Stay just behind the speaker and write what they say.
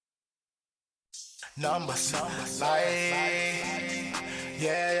numbers, like,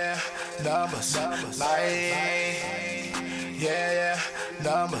 yeah, numbers, like, yeah,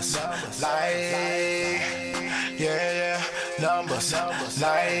 numbers, like, yeah, numbers,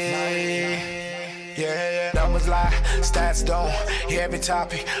 like. Yeah, numbers lie, stats don't. Every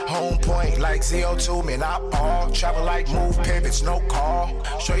topic, home point like CO2. Man, I all travel like move pivots, no call.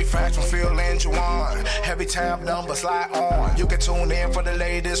 Straight facts from Phil and Juwan. Every time numbers lie on. You can tune in for the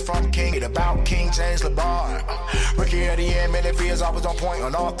latest from King. It about King James LeBron. Ricky at the end, man, if he is always on point.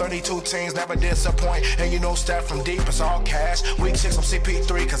 On all 32 teams, never disappoint. And you know, step from deep, it's all cash. Week 6 on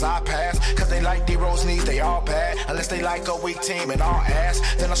CP3, cause I pass. Cause they like D-Rose needs, they all bad. Unless they like a weak team and all ass.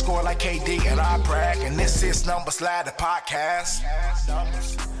 Then I score like KD and I brag. And this is Numbers Slide, the podcast.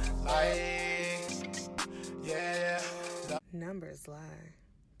 Numbers Lie,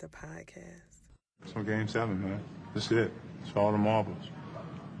 the podcast. So Game 7, man. That's it. It's all the marbles.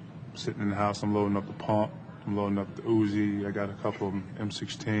 I'm sitting in the house, I'm loading up the pump. I'm loading up the Uzi. I got a couple of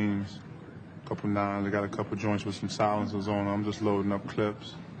M16s, a couple 9s. I got a couple joints with some silencers on them. I'm just loading up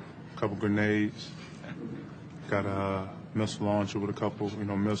clips, a couple grenades. Got a missile launcher with a couple,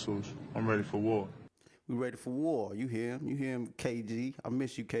 missiles. I'm ready for war. We ready for war. You hear him, KG. I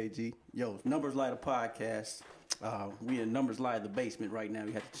miss you, KG. Yo, Numbers Light, a podcast. We in Numbers Light, the basement right now.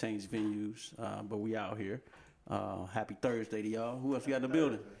 We had to change venues, but we out here. Happy Thursday to y'all. Who else we got in the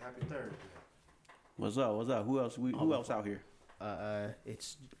building? Happy Thursday. What's up? Who else out here?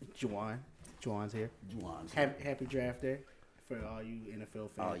 It's Juwan. Juwan's here. Juwan's Happy draft day for all you NFL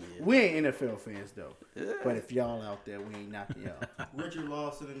fans. Oh, yeah. We ain't NFL fans though. Yeah. But if y'all out there, we ain't knocking y'all. Richard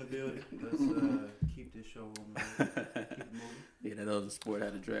Lawson in the building. Let's keep this show on, man. Keep it moving. Yeah, that other sport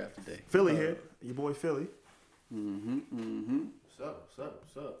had a draft today. Philly here. Your boy Philly. What's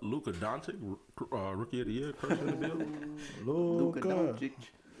up? Luka Doncic, rookie of the year, person in the building. Luka Doncic.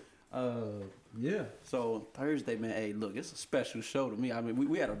 Yeah. So Thursday, man. Hey, look, it's a special show to me. I mean,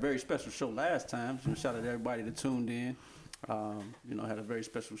 we had a very special show last time. So shout out to everybody that tuned in. Had a very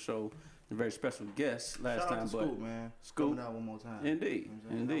special show, a very special guest last Shout time. out to Scoop, man. Scoop. Coming out one more time. Indeed.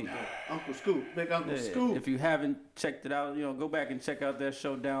 Uncle Scoop, big Uncle Yeah. Scoop. If you haven't checked it out, go back and check out that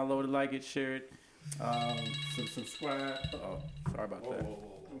show. Download it, like it, share it, subscribe. Oh, sorry about that. Whoa.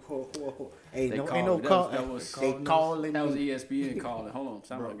 Hey, They ain't called no me. call. That was They calling That was me. ESPN calling. Hold on,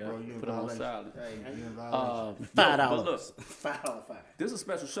 sound like Bro, I you in put it on violation. silent. Hey, you in violation. $5. But look, $5. this is a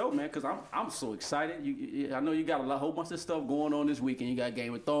special show, man, because I'm so excited. I know you got a whole bunch of stuff going on this weekend. You got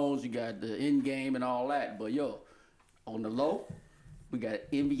Game of Thrones, you got the end game and all that. But on the low, we got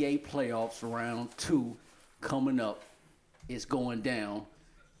NBA playoffs round 2 coming up. It's going down.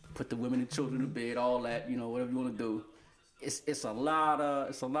 Put the women and children to bed, all that, whatever you want to do. It's a lot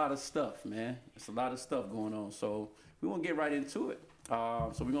of stuff, man. It's a lot of stuff going on. So we want to get right into it.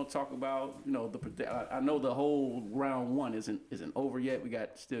 So we're gonna talk about, I know the whole round 1 isn't over yet. We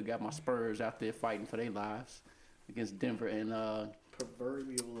still got my Spurs out there fighting for their lives against Denver, and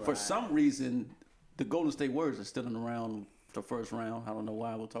for some reason the Golden State Warriors are still in the first round. I don't know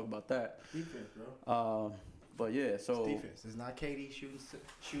why. We'll talk about that. Defense, bro. But yeah, so It's defense. It's not KD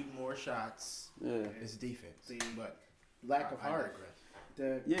shooting more shots. yeah. It's defense. But Lack of I heart.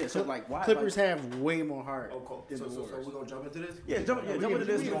 So like why Clippers have way more heart cool. than So the Warriors. we're gonna jump into this? jump into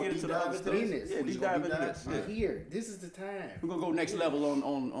this. We'll get into the dive other into stuff. this? Yeah, We deep just dive gonna into deep this. dive? Yeah. Here, this is the time. We're gonna go next level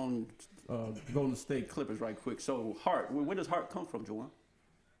on Golden State Clippers right quick. So Hart, where does Hart come from, Juwan?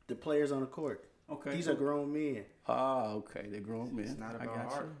 The players on the court. Okay. These are grown men. Okay, they're grown men. It's not I about got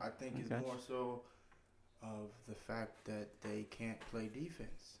heart. you. I think it's got more so of the fact that they can't play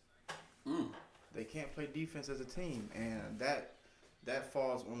defense. They can't play defense as a team, and that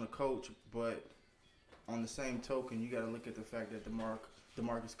falls on the coach. But on the same token, you got to look at the fact that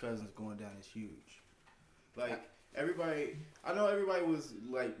DeMarcus Cousins going down is huge. Like everybody, I know everybody was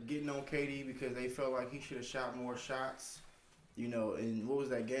like getting on KD because they felt like he should have shot more shots. And what was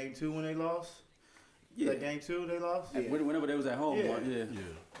that, game 2 when they lost? Yeah. That game 2 they lost? Whenever they was at home, Yeah. yeah.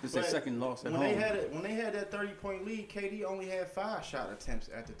 It's their But second loss at when home. when they had that 30-point lead, KD only had 5 shot attempts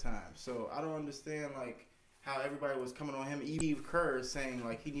at the time. So I don't understand like how everybody was coming on him. Steve Kerr saying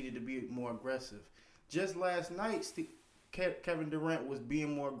like he needed to be more aggressive. Just last night, Kevin Durant was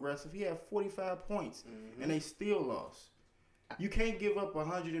being more aggressive. He had 45 points, and they still lost. You can't give up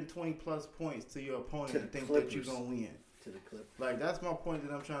 120 plus points to your opponent and think that you're gonna win. To the Clippers. Like that's my point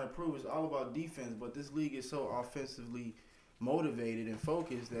that I'm trying to prove. It's all about defense, but this league is so offensively motivated and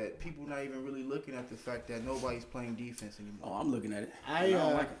focused that people not even really looking at the fact that nobody's playing defense anymore. Oh, I'm looking at it. I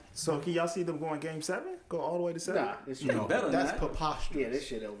don't like it. So can y'all see them going Game 7? Go all the way to 7? Nah, this They shit. better than That's that. preposterous. Yeah, this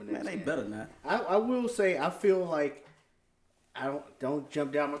shit over there. Man, they better than that. I will say I feel like don't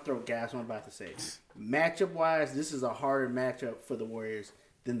jump down my throat, guys. What I'm about to say. Matchup wise, this is a harder matchup for the Warriors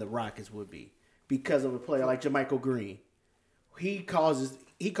than the Rockets would be because of a player like JaMychal Green. He causes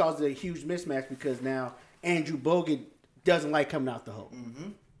a huge mismatch because now Andrew Bogut doesn't like coming out the hole,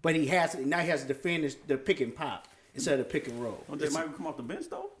 but he has to defend the pick and pop instead of pick and roll. Don't JaMychal come off the bench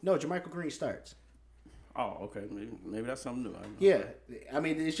though? No, JaMychal Green starts. Oh, okay. Maybe that's something new. I don't know. Yeah, I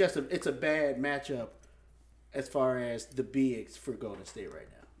mean it's a bad matchup as far as the bigs for Golden State right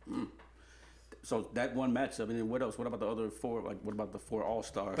now. So that one matchup, and then what else? What about the other four? Like, what about the 4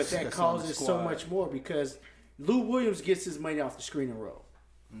 All-Stars? But that that's on the causes so squad? much more because Lou Williams gets his money off the screen and roll.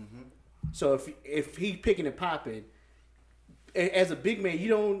 So if he picking and popping, as a big man,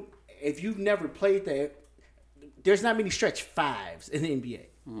 if you've never played that, there's not many stretch fives in the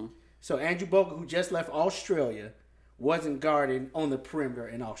NBA. So Andrew Bogut, who just left Australia, wasn't guarding on the perimeter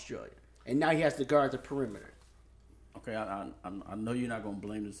in Australia, and now he has to guard the perimeter. Okay, I know you're not gonna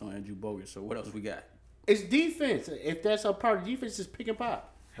blame this on Andrew Bogut. So what else we got? It's defense. If that's a part of defense, is pick and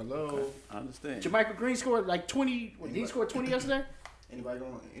pop. Hello. I understand. JaMychal Green scored like 20. Did he score 20 yesterday? Anybody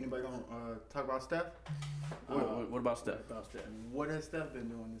gonna talk about Steph? What about Steph? What has Steph been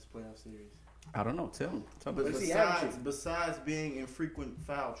doing this playoff series? I don't know. Tell me. But What's he averaging? besides being in frequent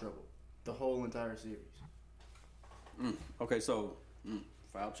foul trouble, the whole entire series. Okay, so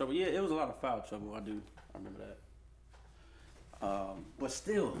foul trouble. Yeah, it was a lot of foul trouble. I remember that. But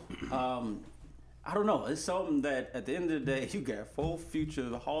still, I don't know. It's something that at the end of the day, you got 4 future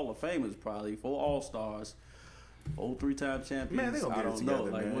Hall of Famers, probably 4 All-Stars, 4 3-time champions. Man, they gonna get it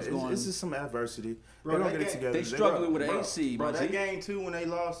together, Like, man. what's going on? It's just some adversity. Bro, They gonna that get it game- together. They struggling with an AC, Bro, my that G. game too when they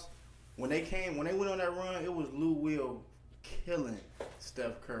lost, when they went on that run, it was Lou Will killing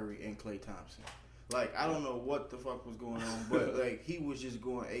Steph Curry and Klay Thompson. Like, I don't know what the fuck was going on, but like he was just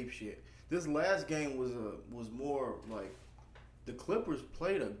going ape shit. This last game was more like the Clippers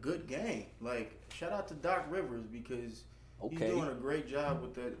played a good game. Like, shout out to Doc Rivers because he's doing a great job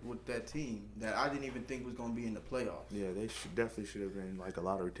with that team that I didn't even think was going to be in the playoffs. Yeah, they definitely should have been like a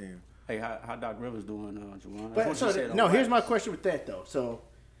lottery team. Hey, how Doc Rivers doing, Juwan? But here's my question with that though. So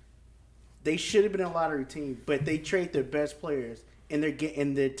they should have been a lottery team, but they trade their best players, and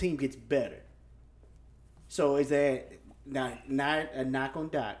their team gets better. So is that not a knock on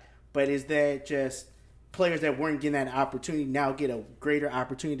Doc, but is that just players that weren't getting that opportunity now get a greater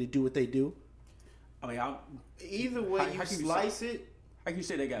opportunity to do what they do? I mean, Either way How you can you slice it, how can you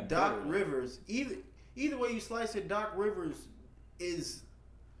say they got Doc better? Rivers. Either way you slice it, Doc Rivers is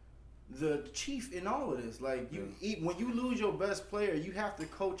the chief in all of this. Like when you lose your best player, you have to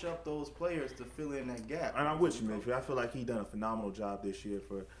coach up those players to fill in that gap. And I'm with you, Mayfield. I feel like he done a phenomenal job this year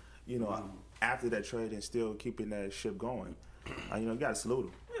for, after that trade and still keeping that ship going. You got to salute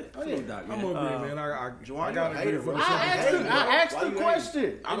him. Doc, I'm gonna agree, man. I Juwan, got to you a agree hater, for bro. the I asked the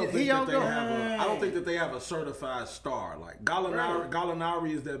question. I don't think that they have I don't think that they have a certified star. Like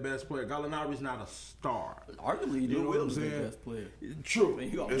Gallinari is their best player. Gallinari's not a star. Arguably, You know Lou what I'm Williams is the saying? best player. True,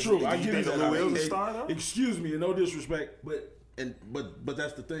 Man, you true. I you give you think that. Lou Williams a star, though? Excuse me, no disrespect, but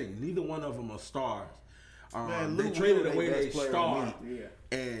that's the thing. Neither one of them are stars. Man, They Lou traded Will, away they their best player star, to me.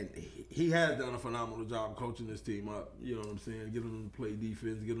 and he has done a phenomenal job coaching this team up. You know what I'm saying? Getting them to play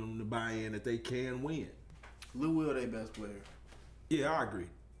defense, getting them to buy in that they can win. Lou Will, their best player. Yeah, I agree.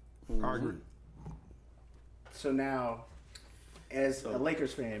 I agree. So now, as a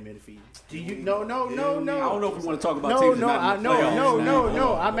Lakers fan, Menifee, do you? No. I don't know if we want to talk about No, teams no, not in the playoffs.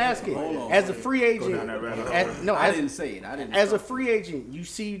 no. I'm asking. Hold on. As a free agent, down that rabbit hole. I didn't say it. I didn't. as a free agent, you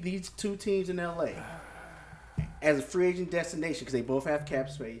see these 2 teams in LA as a free agent destination because they both have cap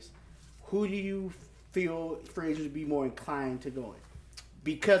space. Who do you feel free agents would be more inclined to go in?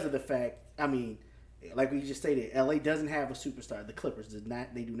 Because of the fact, I mean, like we just stated, LA doesn't have a superstar. The Clippers do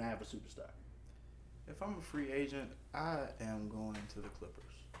not. They do not have a superstar. If I'm a free agent, I am going to the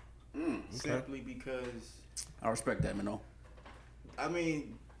Clippers. Simply because, I respect that, Mano. I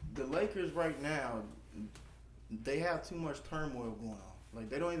mean, the Lakers right now, they have too much turmoil going on. Like,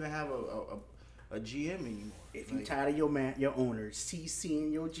 they don't even have a GM anymore. If you tired of your owner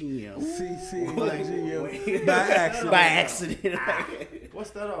CCing your GM CC by accident. by accident,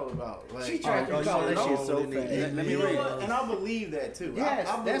 What's that all about? Like, she tried to call that shit so Let fast. me you know read what? it. And I believe that too. Yes,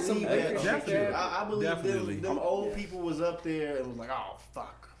 I that's some believe that. Lakers shit, shit. too. I believe Definitely. them old people was up there and was like, oh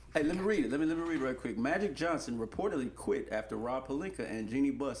fuck. Hey, let me read it. Let me read it right quick. Magic Johnson reportedly quit after Rob Pelinka and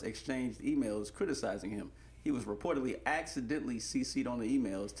Jeannie Buss exchanged emails criticizing him. He was reportedly accidentally CC'd on the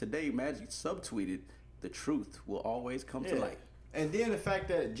emails. Today, Magic subtweeted, "The truth will always come to light." And then the fact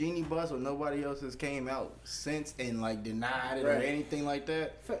that Jeannie Buss or nobody else has came out since and like denied it or anything like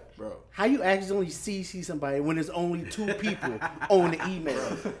that, bro. How you accidentally CC somebody when there's only 2 people on the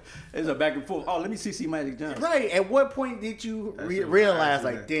email? It's a back and forth. Oh, let me CC Magic Johnson. Right. At what point did you realize,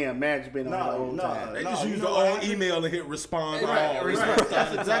 like, damn, Magic's been on the whole time? They just use the old email and hit respond. Right.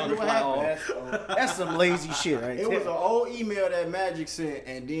 That's exactly what happened. That's some lazy shit, right? It was an old email that Magic sent,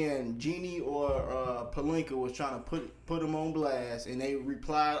 and then Jeannie or Pelinka was trying to put them on blast, and they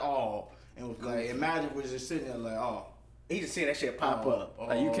replied all, and was like, and Magic was just sitting there like, oh. He just seeing that shit pop up.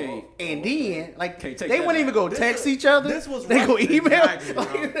 Like, you can't. And then, like, Can't they take wouldn't that even go text each other. This was they go email. Exactly, bro.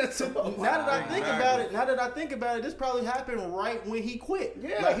 Now that I think about it, this probably happened right when he quit.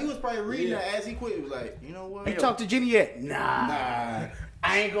 Yeah. Like he was probably reading it as he quit. He was like, you know what? You talked to Jenny yet? Nah.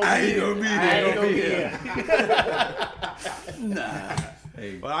 I ain't gonna be here. Nah.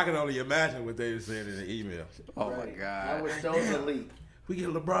 Hey. But I can only imagine what they were saying in the email. Oh my God. I was so elite. We get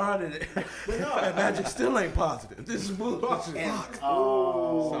LeBron and and Magic still ain't positive. This is bullshit.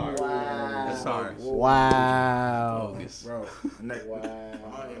 Oh, Sorry. wow. Sorry. Wow. Bro.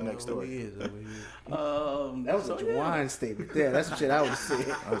 Next story. That was a Juwan statement there. That's the shit I was saying.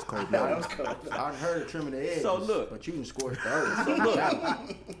 That was cold. That was cold. I heard it trimming the edges. So look. But you can score those. So look.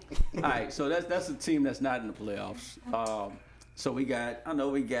 All right, so that's a team that's not in the playoffs. So we got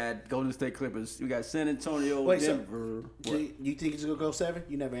Golden State Clippers. We got San Antonio, Denver. So you think it's gonna go 7?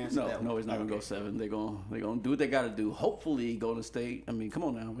 You never answered that one. No, it's not gonna go 7. They're gonna do what they gotta do. Hopefully, Golden State. I mean, come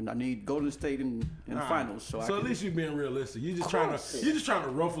on now. I need Golden State in the finals. So at least you're being realistic. You're just trying to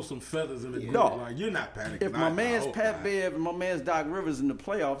ruffle some feathers in the group. No. Like you're not panicking. If my man's Pat Bev and my man's Doc Rivers in the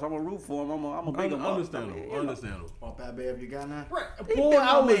playoffs, I'm gonna root for him. I'm a big Understandable. Oh, Pat Bev, you got now? Right. Boy,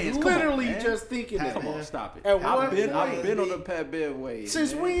 I was literally just thinking that. Come on, stop it. At I've what been point? on the Pat Bev wave.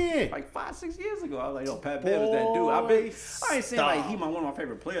 Since when? Like 5-6 years ago. I was like, yo, Pat Bev is that dude. I ain't saying like he one of my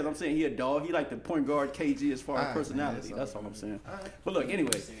favorite players. I'm saying he a dog. He like the point guard KG as far as personality. That's all I'm saying. But look,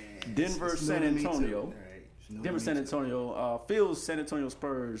 anyway, Denver, San Antonio. Denver, San Antonio. Phil's San Antonio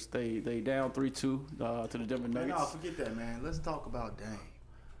Spurs. They down 3-2 to the Denver Nuggets. No, forget that, man. Let's talk about Dame.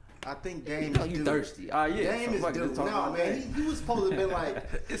 I think Dame is due. Thirsty. Yeah. Dame is due. No, man. He was supposed to have been like...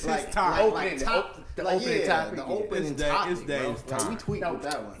 It's like, his time. The opening topic. The opening topic. It's Dame's time. We tweaked with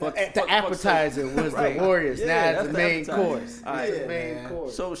that one. But the appetizer was the Warriors. Yeah, now it's the main course. Right. The main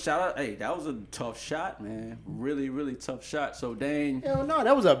course. So shout out. Hey, that was a tough shot, man. Really, really tough shot. So Dame. Hell no,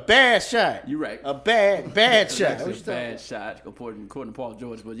 that was a bad shot. You right. A bad shot. It was a bad shot according to Paul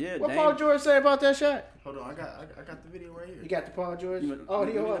George. But yeah, what Dame, Paul George say about that shot? Hold on, I got the video right here. You got the Paul George? Let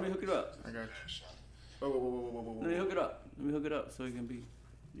me hook it up. I got you. Whoa. Let me hook it up. So it can be.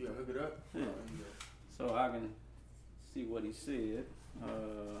 You gotta hook it up? Yeah. So I can see what he said.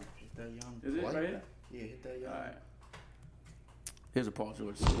 Hit that young. Is it right here? Yeah, hit that young. All right. Here's a Paul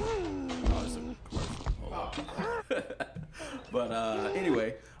George. Oh, it's a commercial. But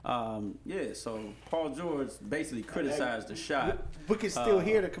anyway, yeah. So Paul George basically criticized the shot. We can still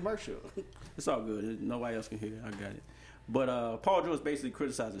hear the commercial. It's all good. Nobody else can hear it. I got it. But Paul George basically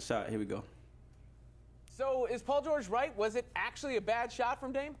criticized the shot. Here we go. So is Paul George right? Was it actually a bad shot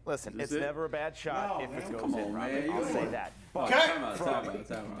from Dame? Listen, it's never a bad shot if it goes Come in, on, Robert. man. I'll say that. Time out.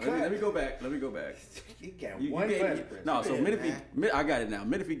 Let me go back. You got You one gave me, button. no, so Menifee, I got it now.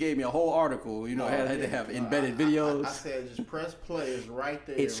 Menifee gave me a whole article. You know, had to have embedded videos. I said just press play. It's right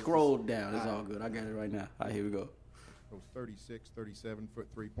there. It scrolled down. It's all good. I got it right now. All right, here we go. Those 36, 37-foot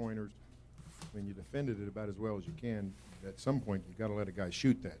three-pointers. I mean, you defended it about as well as you can. At some point, you got to let a guy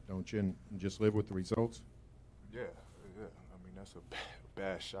shoot that, don't you, and just live with the results? Yeah. I mean, that's a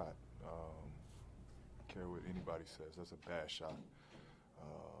bad shot. Care what anybody says. That's a bad shot.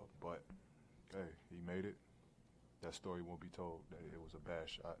 But, hey, he made it. That story won't be told that it was a bad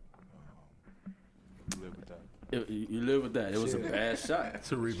shot. You live with that. You live with that. It was a bad shot.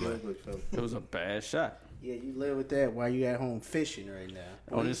 It's a replay. It was a bad shot. Yeah, you live with that while you at home fishing right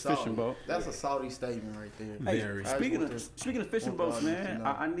now. On this fishing boat. That's a Saudi statement right there. Hey, speaking of fishing boats, man,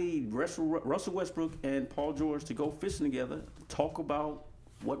 I need Russell Westbrook and Paul George to go fishing together. Talk about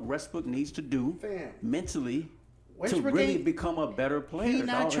what Westbrook needs to do mentally to really become a better player. He's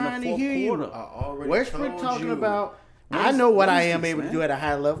not trying to hear quarter. you. Westbrook talking about, I know what I am able to do at a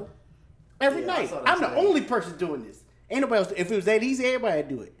high level. Every night. I'm the only person doing this. Ain't nobody else. If it was that easy, everybody would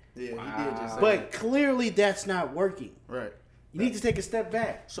do it. Yeah, he did just say But clearly that's not working. Right. You need to take a step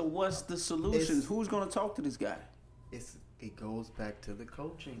back. So what's the solution? Who's going to talk to this guy? It's It goes back to the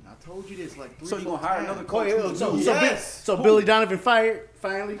coaching. I told you this like 3 So you gonna hire another Oh, coach? yeah, so Billy Donovan fired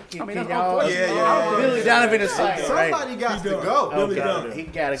finally. I mean, Can that's y'all- unfortunate. Billy Donovan is fired. Somebody got to go. Okay. He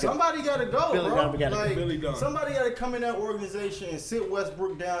gotta go. Somebody got to go, Billy bro. Donovan gotta go. Like, Billy Donovan. somebody got to come in that organization and sit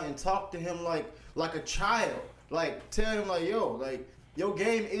Westbrook down and talk to him like a child. Like, tell him like, yo, like, your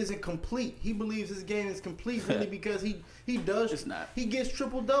game isn't complete. He believes his game is complete really because he does. It's not. He gets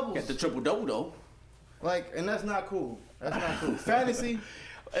triple doubles. Got the triple double though. Like, and that's not cool. That's not cool. Fantasy,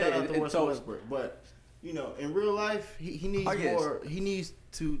 shout out to And so- Westbrook. But, you know, in real life, he needs I guess. more. He needs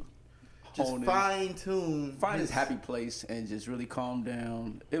to just Hone in. fine tune. Find his happy place and just really calm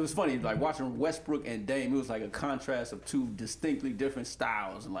down. It was funny, like watching Westbrook and Dame. It was like a contrast of two distinctly different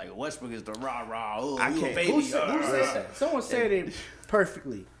styles. And like Westbrook is the rah rah. Oh, I you a can't- baby. Who said, someone said it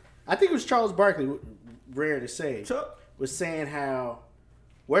perfectly. I think it was Charles Barkley, rare to say, Chuck? was saying how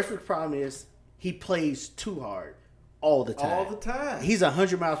Westbrook's problem is he plays too hard all the time. All the time. He's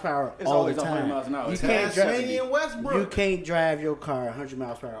 100 miles per hour It's all always the 100 time. miles an hour. You It's can't drive. Tasmanian Westbrook. You can't drive your car 100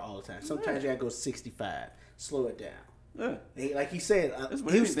 miles per hour all the time. Sometimes you gotta go 65. Slow it down. Yeah. Like he said, That's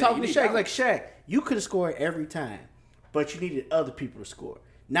what he was anything. talking to You Shaq. need Like Shaq, you could have scored every time, but you needed other people to score.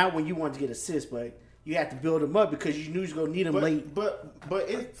 Not when you wanted to get assists, but you had to build them up because you knew you was gonna need them late. But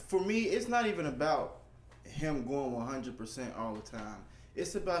it, for me, it's not even about him going 100% all the time.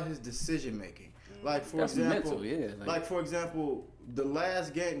 It's about his decision making. Like for That's example, mental, yeah, like for example, the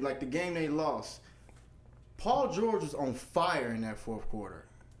last game, like the game they lost, Paul George was on fire in that fourth quarter.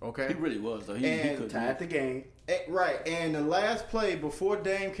 Okay, He really was though. He And could Tied the game. Right, and the last play before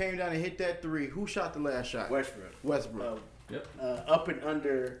Dame came down and hit that three, who shot the last shot? Westbrook. Up and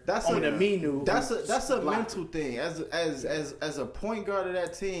under. That's on a Aminu. That's a blocked mental thing. As a point guard of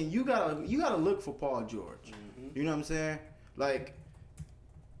that team, you gotta look for Paul George. You know what I'm saying? Like,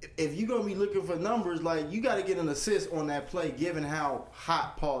 if you're gonna be looking for numbers, like you gotta get an assist on that play, given how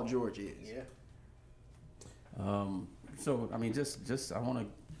hot Paul George is. Yeah. So I mean, just I want to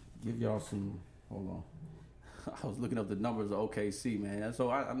give y'all some. Hold on. I was looking up the numbers of OKC, man. So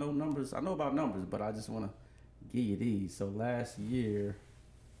I know numbers. I know about numbers, but I just want to give you these. So last year,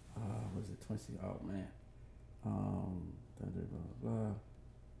 was it 20? Oh man. Blah, blah, blah.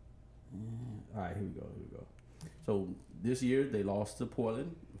 All right, here we go. So this year they lost to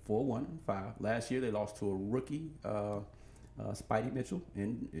Portland 4-1-5. Last year they lost to a rookie, Spidey Mitchell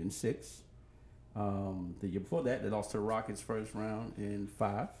in 6. The year before that, they lost to the Rockets first round in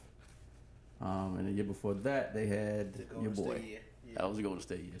 5. And the year before that, they had your boy. That was the Golden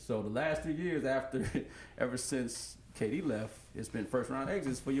State year. So the last 3 years ever since KD left, it's been first round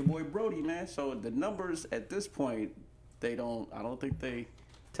exits for your boy Brody, man. So the numbers at this point, I don't think they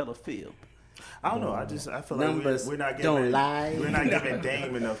tell a fib. I don't know. I feel Numbers like we're not don't giving lie. we're not giving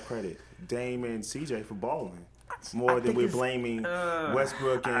Dame enough credit. Dame and CJ for balling more than we're blaming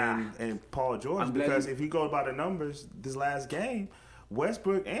Westbrook and Paul George, because if you go by the numbers, this last game,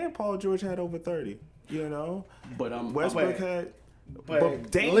 Westbrook and Paul George had over 30. You know, but Westbrook had,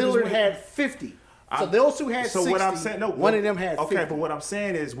 but Dame Lillard had 50. So those two had 60. So what I'm saying, one of them had 50. Okay, but what I'm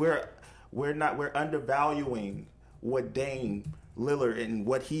saying is we're undervaluing what Dame Lillard and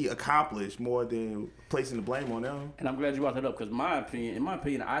what he accomplished more than placing the blame on them. And I'm glad you brought that up because in my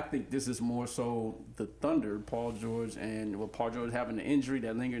opinion, I think this is more so the Thunder, Paul George, and Paul George having the injury,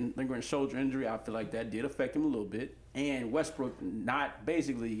 that lingering shoulder injury. I feel like that did affect him a little bit. And Westbrook not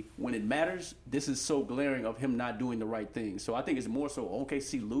basically, when it matters, this is so glaring of him not doing the right thing. So I think it's more so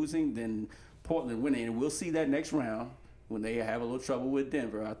OKC losing than Portland winning. And we'll see that next round when they have a little trouble with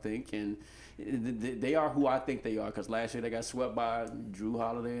Denver, I think. And they are who I think they are, because last year they got swept by Drew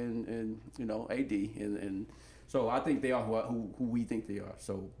Holiday and AD, and so I think they are who we think they are.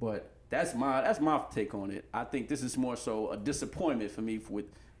 So, but that's my take on it. I think this is more so a disappointment for me with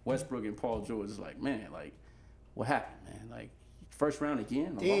Westbrook and Paul George. It's like, man, like what happened, man? Like first round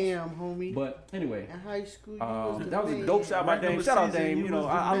again. Damn, homie. But anyway, in high school, that was a dope shot by Dame. Shout out Dame.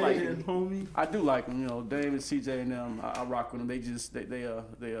 I like him. Homie. I do like him. Dame and CJ and them. I rock with them.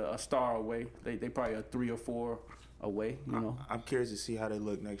 They are a star away. They probably are 3 or 4 away. I'm curious to see how they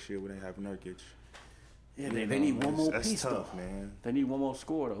look next year when they have Nurkic. Yeah, they need one more that's piece tough, though. Man. They need one more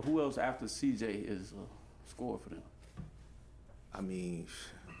score though. Who else after CJ is a scorer for them? I mean,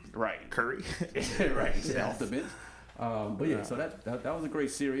 right, Curry. Right, off the bench. But yeah, so that was a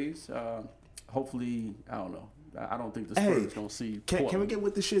great series. Hopefully, I don't know. I don't think the Spurs gonna see. Can we get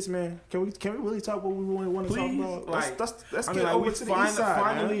with the shits, man? Can we really talk what we want to talk about? Let's get over to the East side.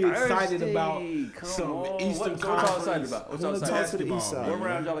 Finally man. excited about some Eastern What y'all Conference. excited about? What y'all Let's excited talk to the East side. What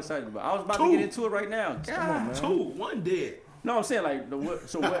round y'all excited about? I was about to get into it right now. Come on, man. 2, 1 dead. No, I'm saying like,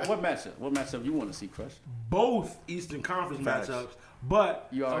 what matchup? What matchup you want to see, Crush? Both Eastern Conference matchups,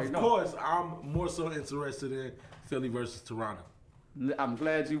 but of course, I'm more so interested in Philly versus Toronto. I'm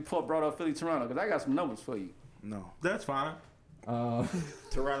glad you brought up Philly Toronto because I got some numbers for you. No, that's fine.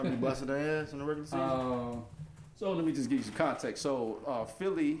 Toronto be busting their ass in the regular season. So let me just give you some context. So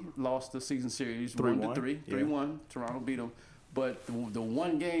Philly lost the season series 1-3, 3-1. Toronto beat them, but the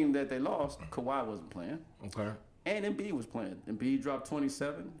one game that they lost, Kawhi wasn't playing. Okay. And Embiid was playing. Embiid dropped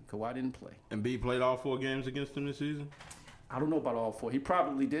 27. Kawhi didn't play. Embiid played all 4 games against them this season? I don't know about all 4. He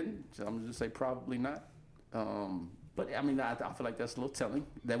probably didn't. So I'm going to just say probably not. But, I mean, I feel like that's a little telling.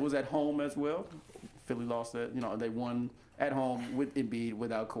 That was at home as well. Philly lost that. They won at home with Embiid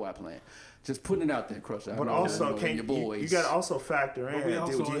without Kawhi playing. Just putting it out there, Crush. But also, you got to also factor in.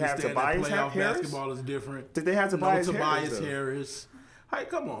 Did you have Tobias Harris? Basketball is different. Did they have Tobias Harris? Hey,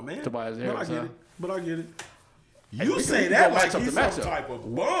 come on, man. Tobias Harris, But I get it. You say that like he's some type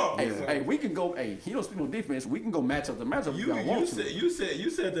of bum. Hey, we can go. Hey, he don't speak no defense. We can go match up the matchup. You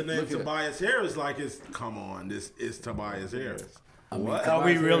said the name Tobias Harris like it's. Come on, this is Tobias Harris. What? Are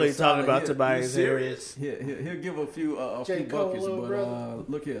we really talking about Tobias Harris? He'll give a few few buckets, but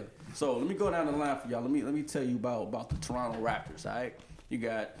look here. So let me go down the line for y'all. Let me tell you about the Toronto Raptors. All right, you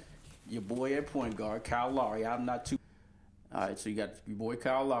got your boy at point guard, Kyle Lowry. I'm not too. All right, so you got your boy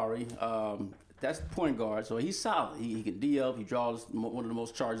Kyle Lowry. That's point guard, so he's solid. He can D up. He draws one of the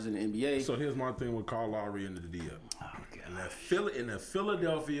most charges in the NBA. So here's my thing with Kyle Lowry into the D up. In the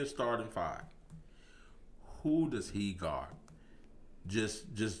Philadelphia starting 5, who does he guard? Just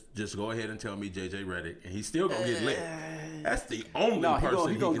go ahead and tell me JJ Redick, and he's still gonna get lit. That's the only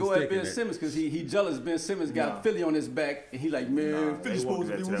person he gonna go at Ben Simmons because he jealous. Ben Simmons got Philly on his back, and he like, man, Philly's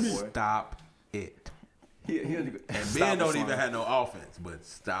supposed to be with me. Stop it. And Ben don't even have no offense, but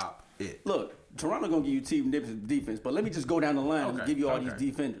stop it. Look, Toronto gonna give you team defense, but let me just go down the line and give you all these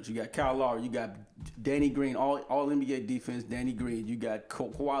defenders. You got Kyle Lowry, you got Danny Green, all NBA defense. Danny Green, you got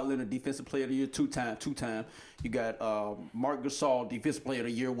Kawhi Leonard, defensive player of the year two time. You got Marc Gasol, defensive player of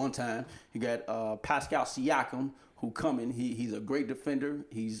the year 1 time. You got Pascal Siakam, who coming. He's a great defender.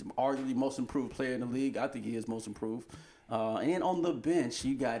 He's arguably most improved player in the league. I think he is most improved. And on the bench,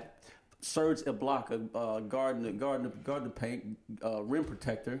 you got Serge Ibaka, guarding the paint, rim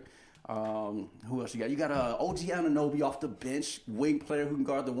protector. Who else you got? You got OG Anunoby off the bench, wing player who can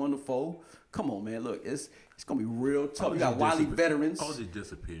guard the 1-4. Come on, man. Look, it's gonna be real tough. You got Wiley veterans. OG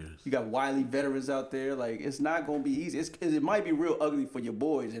disappears. You got Wiley veterans out there. Like, it's not gonna be easy. It might be real ugly for your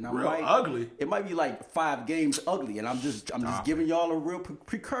boys, and ugly. It might be like 5 games ugly, and I'm just giving y'all a real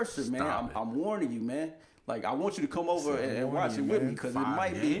precursor, man. I'm warning you, man. Like, I want you to come over and watch it with me because it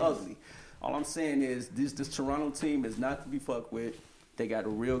might be ugly. All I'm saying is this Toronto team is not to be fucked with. They got a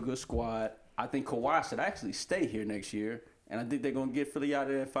real good squad. I think Kawhi should actually stay here next year, and I think they're gonna get Philly out of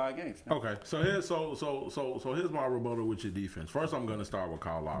there in 5 games. Man. Okay, so here's my rebuttal with your defense. First, I'm gonna start with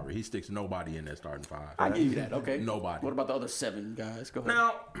Kyle Lowry. He sticks nobody in that starting 5. I give you that. Okay, nobody. What about the other 7 guys? Go ahead.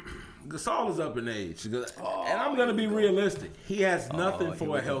 Now, Gasol is up in age, and I'm gonna be realistic. He has nothing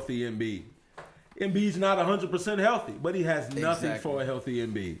for a healthy Embiid. Embiid's not 100% healthy, but he has nothing for a healthy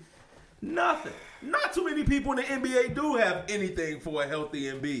Embiid. Nothing. Not too many people in the NBA do have anything for a healthy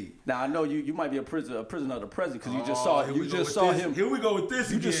Embiid. Now I know you might be a prisoner of the present because you just saw him. Here we go with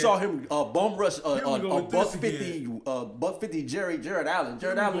this. You again. just saw him bum rush $150 Jared Allen.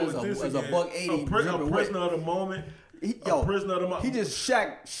 Jared Allen is a $180. A prisoner of the moment. Prisoner of the moment. He just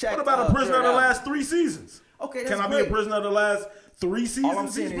Shaq. What about a prisoner of the last 3 seasons? Okay, can I be a prisoner of the last 3 seasons? All I'm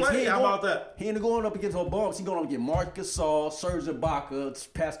saying is how about that? He ain't going up against no bums. He going up against Marc Gasol, Serge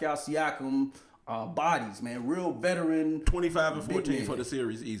Ibaka, Pascal Siakam. Bodies, man, real veteran. 25 and 14 for the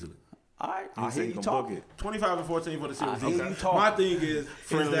series easily. All right, I hear you talking. 25 and 14 for the series. Okay. My thing is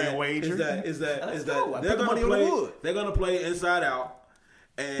that they're gonna play inside out.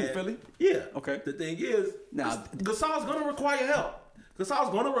 And Philly? Yeah. Okay. The thing is, now Gasol's gonna require help.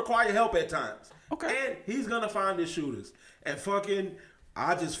 Gasol's gonna require help at times. Okay. And he's gonna find his shooters. And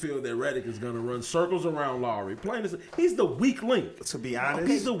I just feel that Redick is going to run circles around Lowry. He's the weak link. To be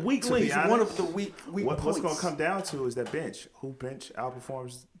honest, he's the weak link. He's one of the weak points. What's going to come down to is that bench. Who bench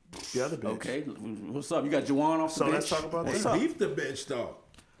outperforms the other bench? Okay, what's up? You got Juwan off the bench. So let's talk about that. They beefed the bench, though.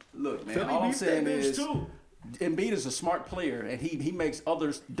 Look, man, all I'm saying is Embiid is a smart player, and he makes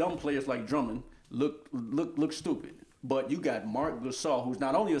other dumb players like Drummond look stupid. But you got Marc Gasol, who's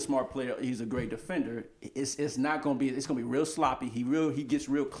not only a smart player, he's a great defender. It's gonna be real sloppy. He gets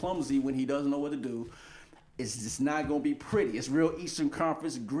real clumsy when he doesn't know what to do. it's just not gonna be pretty. It's real Eastern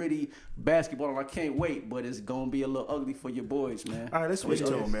Conference gritty basketball, and I can't wait. But it's gonna be a little ugly for your boys, man. All right, let's switch to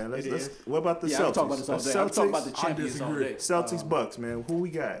them, man. Let's. What about the Celtics? I'm talking about this all day. I'm talking about the champions all day. Celtics, Bucks, man. Who we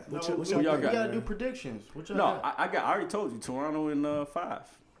got? What y'all y'all got? gotta do predictions. What y'all No, got? I already told you Toronto in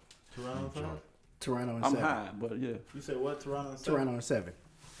 5. Toronto 5? Toronto in I'm 7. high, but yeah. You said what? Toronto 7? Toronto in 7.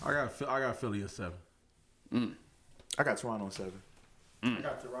 I got Philly at 7. I got Toronto in 7. I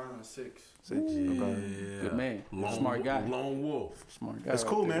got Toronto in 6. Yeah. Good man. Smart guy. Lone wolf. Smart guy. That's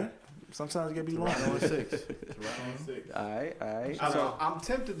cool, man. Sometimes you gotta be long. Toronto in 6. Toronto in 6. All right. I'm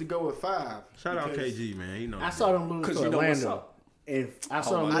tempted to go with 5. Shout out KG, man. You know. I saw them lose to you know what's Orlando. up. And I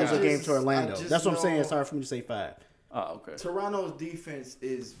saw them I lose a game just- to Orlando. I just That's what I'm saying. know- It's hard for me to say 5. Oh, okay. Toronto's defense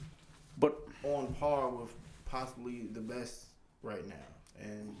is But on par with possibly the best right now.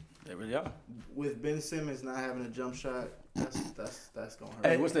 And they really are. with Ben Simmons not having a jump shot, that's gonna hurt.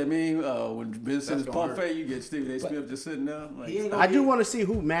 Hey, what's that mean? When Ben Simmons gonna pump hurt. fake, you get Stephen A. Smith just sitting there. Like, He ain't I do want to see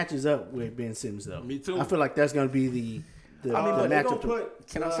who matches up with Ben Simmons, though. Me too. I feel like that's going to be the they're matchup. gonna put.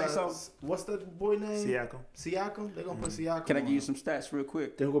 Can I say something? What's that boy name? Siakam. Siakam. They're gonna put Siakam. Can I give on. you some stats real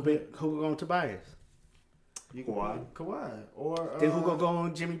quick? Then who going to Tobias? You can Kawhi. put Kawhi or Then who going to go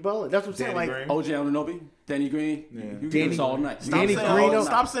on Jimmy Butler? That's what I'm saying. Danny Like, Green. OJ Anunoby, Danny Green. Yeah. You can do Danny- this all night. Danny Stop saying, Green OG,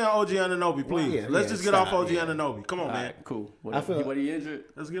 stop saying OG Anunoby, please. Yeah, Let's yeah, just get off stop, OG yeah. Anunoby. Come on, All man. right, cool. I feel- What he injured?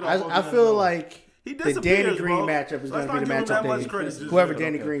 Let's get off OG I feel Anunoby. like He the Danny disappears, Green bro. matchup is Let's going to be not the give him that matchup. much credit just Whoever yet.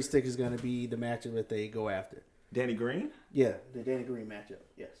 Danny Okay. Green stick is going to be the matchup that they go after. Danny Green. Yeah, the Danny Green matchup.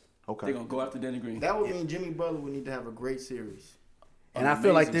 Yes. Okay. They're gonna go after Danny Green. that would mean Jimmy Butler would need to have a great series. And I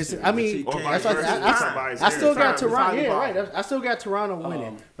feel like Amazing this. I mean, series. Or that's vice why versa. I still got Time. Toronto. Time. Yeah, right. I still got Toronto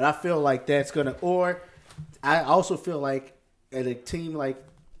winning, but I feel like that's gonna. Or I also feel like at a team like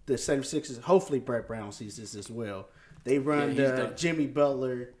the 76ers, hopefully Brett Brown sees this as well. They run he's the done. Jimmy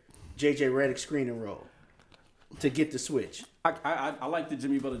Butler, JJ Redick screen and roll to get the switch. I like the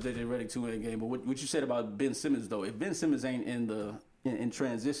Jimmy Butler, JJ Redick 2-in game, but what you said about Ben Simmons though, if Ben Simmons ain't in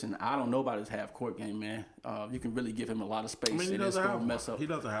transition, I don't know about his half court game, man. You can really give him a lot of space. I mean, he and it's doesn't gonna have mess one. up. He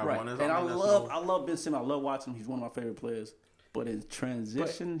doesn't have right. one. And That's- I I mean, that's love Ben Simmons. I love watching him. He's one of my favorite players. But in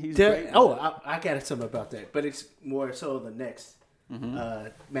transition, he's There- great. I got something about that, but it's more so the next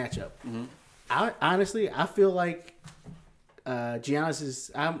matchup. I feel like Giannis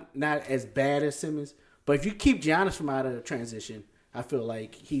is. I'm not as bad as Simmons, but if you keep Giannis from out of the transition, I feel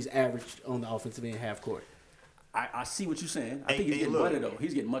like he's averaged on the offensive end half court. I see what you're saying. I Hey, think he's hey, getting look. better though.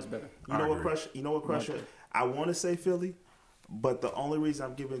 He's getting much better. You know what, Crush? You know what, Crusher? I want to say Philly, but the only reason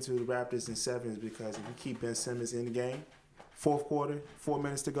I'm giving it to the Raptors in 7 is because if you keep Ben Simmons in the game, fourth quarter, 4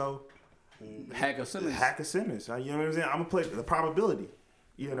 minutes to go, Hacker Simmons. Hacker Simmons. You know what I'm saying? I'm gonna play the probability.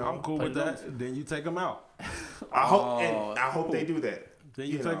 You know, I'm cool with that. Then you take him out. I hope they do that. Then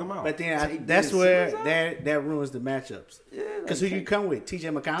you take him out. But then that's where that ruins the matchups. Because who you come with?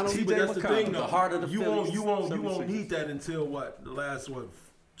 TJ McConnell. See, but that's the thing, the though. heart of the You Phillies, won't 76ers. need that until what? The last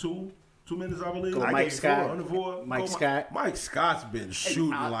 2 minutes, I believe. Go I Mike gave you Scott. 4. Under 4. Mike Go Scott. Mike Scott's been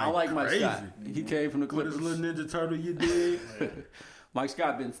shooting I like like Mike crazy. Scott. He came from the With Clippers. his little Ninja Turtle, you dig? Mike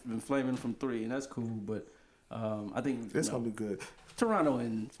Scott been flaming from 3, and that's cool. But I think It's gonna be good. Toronto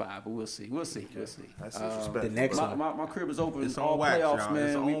in 5, but we'll see. That's disrespectful. The next one. My crib is open. It's on all wax, playoffs, y'all. man.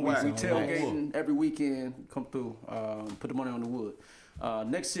 It's We on wax. tailgating every weekend. Come through. Put the money on the wood.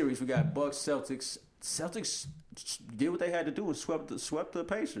 Next series, we got Bucks Celtics. Celtics did what they had to do and swept the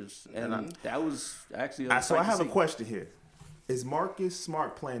Pacers, and that was actually. So I have a question here. Is Marcus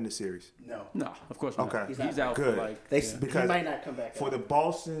Smart playing the series? No, of course not. Okay. He's out Good. for like. Because he might not come back for out. the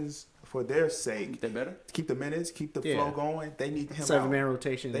Boston's, for their sake, They better. keep the minutes, keep the Yeah. flow going. They need him 7-man out.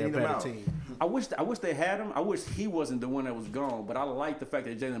 rotation. They They're a need him better out. team. I wish they had him. I wish he wasn't the one that was gone. But I like the fact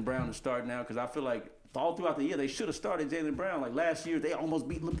that Jaylen Brown is starting now because I feel like all throughout the year they should have started Jaylen Brown. Like last year, they almost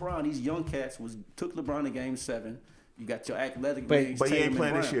beat LeBron. These young cats took LeBron to Game 7. You got your athletic wings. But he Tatum ain't and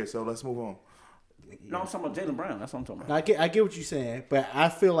playing this Brown. year, so let's move on. No, I'm talking about Jaylen Brown. That's what I'm talking about. I get what you're saying, but I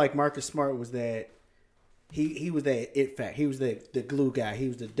feel like Marcus Smart was that. He was that it fact. He was the glue guy. He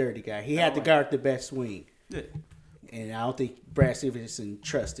was the dirty guy. He had to guard the best swing. Yeah. And I don't think Brad Stevenson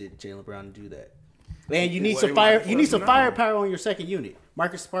trusted Jaylen Brown to do that. Man, you need Well, some they fire. were You need some now. firepower on your second unit.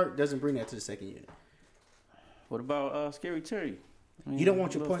 Marcus Smart doesn't bring that to the second unit. What about Scary Terry? I mean, You don't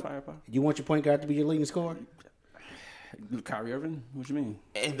want a your little point. firepower. You want your point guard to be your leading scorer. Kyrie Irving? What you mean?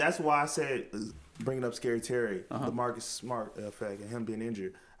 And that's why I said, bringing up Scary Terry, the Marcus Smart effect, and him being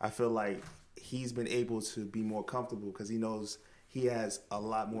injured, I feel like he's been able to be more comfortable because he knows he has a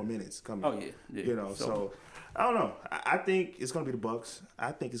lot more minutes coming. Oh, yeah. You know, so I don't know. I think it's going to be the Bucks.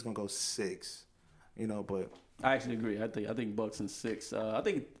 I think it's going to go 6. You know, but I actually agree. I think Bucks in 6. I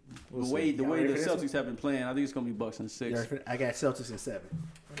think We'll the way see. the Y'all way ready the for this Celtics have been playing, I think it's gonna be Bucks in 6. I got Celtics in 7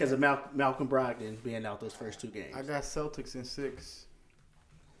 because of Malcolm Brogdon being out those first 2 games. I got Celtics in 6.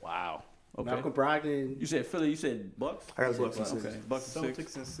 Wow. Okay. Malcolm Brogdon. You said Philly. You said Bucks. I got Bucks in 6. Okay. Bucks in 6.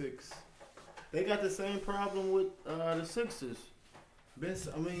 Celtics in 6. They got the same problem with the Sixers.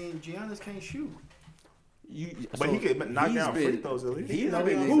 Giannis can't shoot. But he could knock down free throws at least. He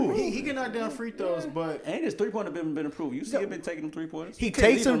can knock down free throws, but and his 3-pointer been improved. You see him been taking them 3-pointers. He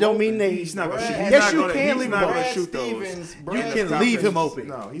takes them, don't mean they. He's not going to shoot. Yes, you can leave him open. open. Shoot those. You can leave him open.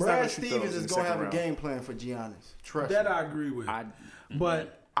 No, he's Brad not going to shoot Stevens those is going to have a game plan for Giannis. Trust That me. I agree with.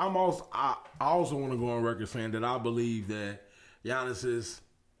 But I also want to go on record saying that I believe that Giannis is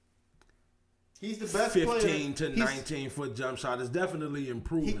He's the best 15 player. to 19 foot jump shot is definitely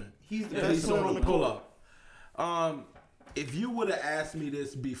improving. He's the best player on the pull court. up. If you would have asked me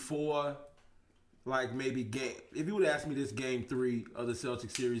this before, like maybe if you would have asked me this game 3 of the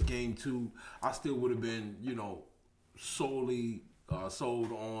Celtics series, game 2, I still would have been, solely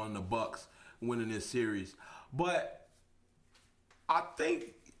sold on the Bucks winning this series. But I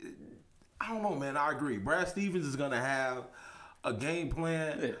think, I don't know, man. I agree. Brad Stevens is going to have a game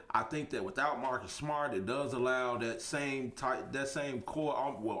plan. Yeah. I think that without Marcus Smart, it does allow that same core,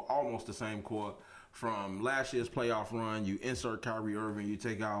 almost the same core from last year's playoff run. You insert Kyrie Irving, you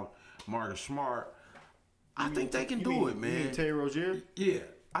take out Marcus Smart. I think they can do it, man. You mean Terry Rozier? Yeah,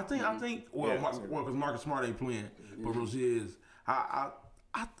 I think. Because Marcus Smart ain't playing, but Rozier is. I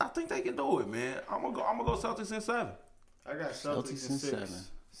think they can do it, man. I'm gonna go Celtics in 7. I got Celtics in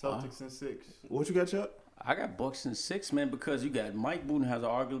 6. Celtics in 6. What you got, Chuck? I got Bucks in 6, man, because you got Mike Budenholzer,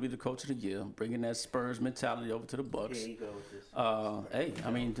 arguably the coach of the year, bringing that Spurs mentality over to the Bucks. Here you go with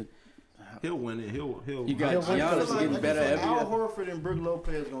this. He'll win it. He'll. You got Giannis getting better every year. Al Horford and Brook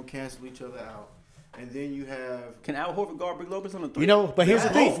Lopez gonna cancel each other out, and then you have. Can Al Horford guard Brook Lopez on the 3? But here's the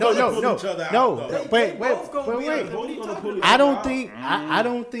thing. No. Wait. I don't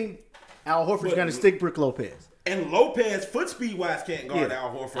think Al Horford's gonna stick Brook Lopez. And Lopez, foot speed wise, can't guard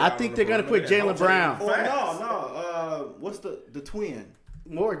Al Horford. I think they're gonna put Jaylen Brown. What's the twin?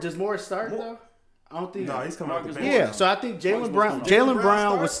 Does Morris start though? I don't think. No, he's coming out the bench. Yeah, so I think Jaylen Brown was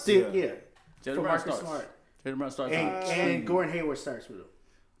still Jaylen Brown starts. Jaylen Brown starts. And Gordon Hayward starts with him.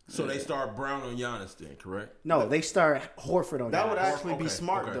 So they start Brown on Giannis then, correct? No, they start Horford on That Giannis. would actually be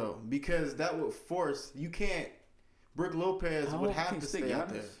smart though, because that would force Brook Lopez would have to stay out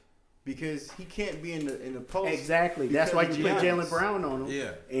there. Because he can't be in the post. Exactly. That's why you put Jaylen Brown on him.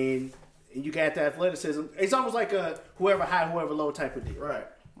 Yeah. And you got the athleticism. It's almost like a whoever high, whoever low type of deal. Right.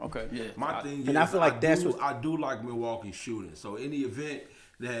 Okay. Yeah. My thing and is, I feel like I do like Milwaukee's shooting. So in the event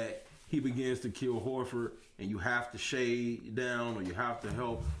that he begins to kill Horford and you have to shade down or you have to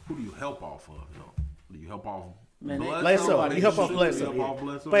help, who do you help off of? Do you help off Bledsoe? You help off Bledsoe. You help off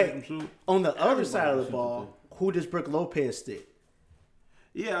Bledsoe. But on the other side of the ball, who does Brook Lopez stick?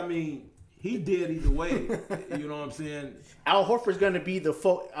 Yeah, I mean, he did either way. You know what I'm saying? Al Horford's going to be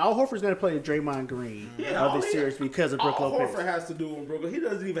Al Horford's going to play the Draymond Green of this series because of Brook Lopez. Horford has to do with Brook. He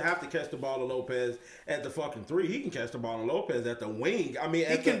doesn't even have to catch the ball to Lopez at the fucking 3. He can catch the ball to Lopez at the wing. I mean,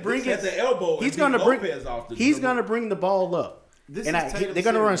 at the elbow. He's going to bring Lopez off the He's going to bring the ball up. They're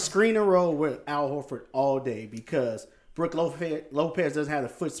going to run screen and roll with Al Horford all day because Brook Lopez doesn't have the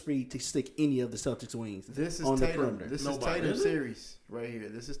foot speed to stick any of the Celtics wings on the perimeter. This is Tatum's series right here.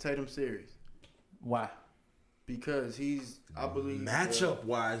 This is Tatum's series. Why? Because I believe. Matchup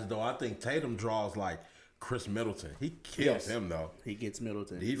wise, though, I think Tatum draws like Chris Middleton. He kills him, though. He gets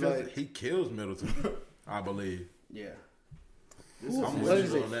Middleton. He kills Middleton, I believe. Yeah. I'm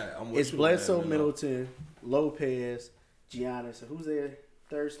with you on that. It's Bledsoe, Middleton, Lopez, Giannis. Who's their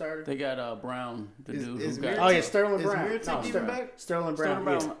third starter? They got Brown, the dude who got. Sterling Brown. Sterling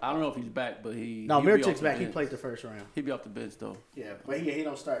Brown. I don't know if he's back, but he. No, Mirotic's back. He played the first round. He'd be off the bench though. Yeah, but he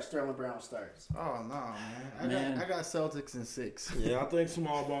don't start. Sterling Brown starts. Oh no, man! I got Celtics in 6. Yeah, I think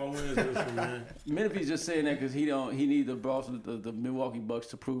small ball wins this one, man. Menifee's just saying that because he need the Milwaukee Bucks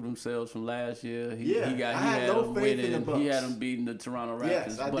to prove themselves from last year. He had them winning. He had them beating the Toronto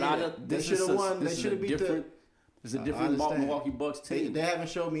Raptors. Yes, they should have won. They should have beat the. It's a different Milwaukee Bucks team. They haven't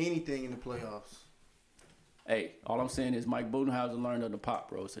showed me anything in the playoffs. Hey, all I'm saying is Mike Budenholzer learned of the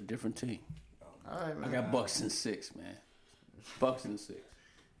pop, bro. It's a different team. All right, man. I got Bucks in 6, man. Bucks in 6.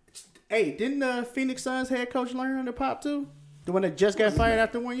 Hey, didn't Phoenix Suns head coach learn on the pop too? The one that just got fired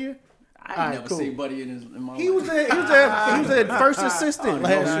after 1 year? I never seen Buddy in my life. He was the first assistant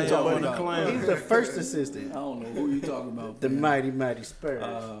last year. He was the first assistant. I don't know who you talking about. The mighty Spurs.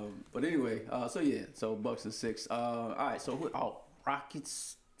 But anyway, so Bucks is 6. All right, so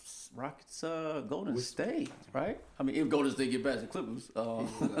Rockets Rockets, Golden State, right? I mean, if Golden State get past the Clippers,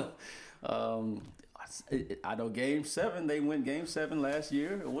 I know Game 7. They went Game 7 last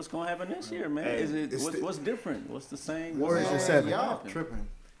year. What's gonna happen this year, man? Hey, What's different? What's the same? Warriors in 7. Y'all tripping.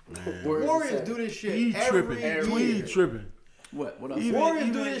 Warriors do this shit He every tripping. year. He tripping. What else? Warriors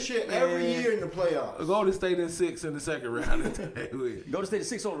do this shit every year in the playoffs. Golden State in 6 in the second round. Golden State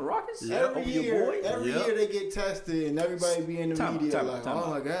 6 over the Rockets? Yeah. Every Over your year, boy? every year they get tested and everybody be in the media time like, out.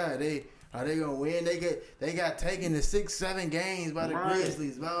 oh my God, are they gonna win? They got taken to 6-7 games by the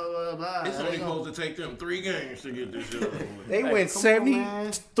Grizzlies. Blah blah blah. It's only supposed to take them 3 games to get this shit over with. They went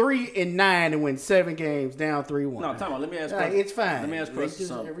 73-9 and win 7 games down 3-1. No, time out. Let me ask. It's fine. Let me ask They Crusher do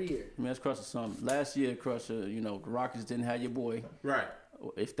something. every year. Let me ask Crusher something. Last year, Crusher, the Rockets didn't have your boy. Right.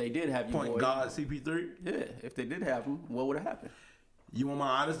 If they did have your Point boy, guard CP3. yeah. If they did have him, what would have happened? You want my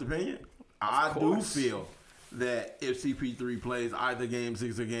honest opinion? I do feel that if CP3 plays either Game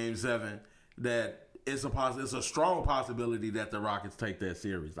 6 or Game 7, that it's a strong possibility that the Rockets take that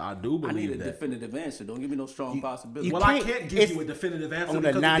series. I do believe I need a that. definitive answer. Don't give me no strong possibility. Well, I can't give you a definitive answer on because a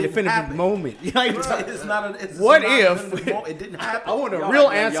it didn't non-definitive happen. moment. It's not. It's What a if? it didn't happen? I want a real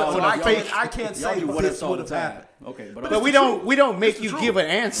answer on a fake. I can't say what this if all would the have time. happened. Okay, But we don't make It's you the give truth. an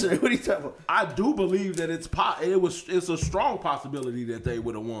answer. What are you talking about? I do believe that it's a strong possibility that they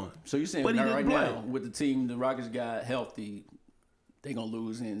would have won. So you're saying But he that didn't right play. now with the team the Rockets got healthy, they gonna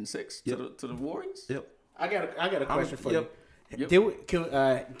lose in 6 to the Warriors? Yep. I got a question for yep. you.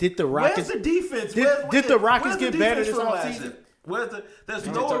 Did the Rockets? Where's the defense? Did the Rockets get better this offseason? offseason? There's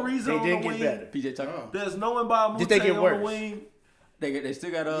no reason on the wing. PJ Tucker. There's no one by Did they get on worse? the wing. They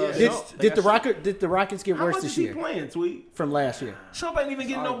still got Did the Rockets get How worse much this is he year playing, Tweet? from last year? Shump ain't even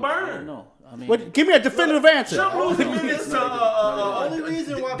getting no I burn. don't know. I mean, What? Give me a definitive answer. Shump losing minutes to The only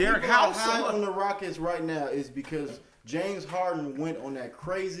reason why Derek people are House. high on the Rockets right now is because James Harden went on that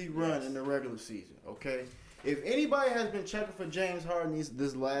crazy run in the regular season. Okay, if anybody has been checking for James Harden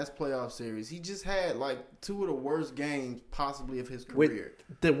this last playoff series, he just had like 2 of the worst games possibly of his career.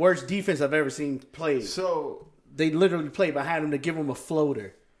 With the worst defense I've ever seen played. So They literally played behind him to give him a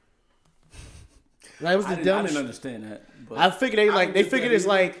floater. That was the I didn't dumbest. understand that. But I figured they figured it's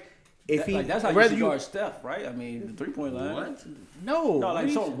like if he that's how you rather should you guard Steph, right? I mean, the 3-point line. What? no No, like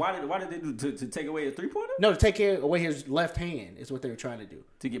so. reason. Why did they do to take away a 3-pointer? No, to take away his left hand is what they were trying to do.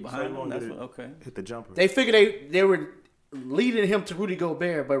 To get So behind he him. won't That's get what, it. okay. Hit the jumper. They figured they were leading him to Rudy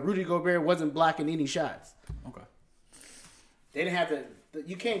Gobert, but Rudy Gobert wasn't blocking any shots. Okay. They didn't have to.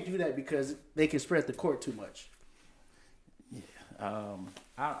 You can't do that because they can spread the court too much.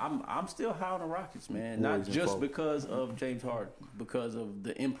 I'm still high on the Rockets, man. Not Warriors and just folk. because of James Harden, because of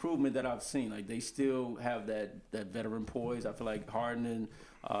the improvement that I've seen. Like they still have that veteran poise. I feel like Harden and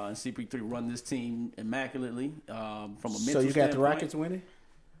CP3 run this team immaculately from a mental So you got the standpoint. Rockets winning.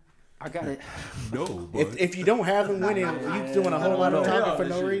 I got it. No, If you don't have them winning, you doing a whole lot of talking for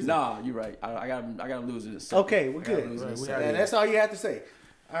no reason. Nah, you're right. I got them losing. Okay, we're good. That's all you have to say.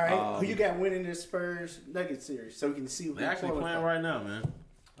 All right, who you got winning this Spurs Nuggets series? So we can see. They're actually playing right now, man.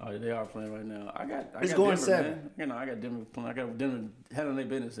 Oh, they are playing right now. I got It's going Denver, 7. Man. You know, I got Denver playing. I got Denver handling their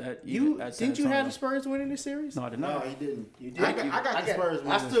business. Didn't you have the Spurs winning this series? No, I did no, not. he didn't. You did. I got the Spurs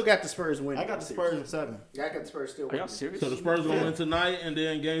winning. I still got the Spurs winning. I got the Spurs in 7. Yeah, I got the Spurs still Are winning. y'all serious? So the Spurs gonna win tonight and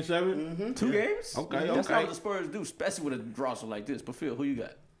then Game 7. Mm-hmm. 2 games? Okay, That's not okay. what the Spurs do, especially with a roster like this. But Phil, who you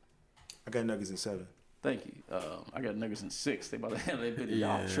got? I got Nuggets in 7. Thank you. I got Nuggets in 6. They about to handle their business.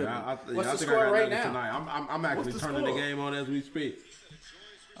 Yeah, Y'all tripping. What's I the think score I got right Nuggets now? Tonight. I'm actually What's the turning the score? game on as we speak.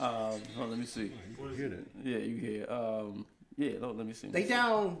 Let me see. Get it. Yeah, you hear. Let me see. They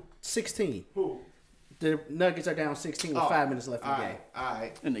down 16. Who? The Nuggets are down 16 with 5 minutes left in the game. All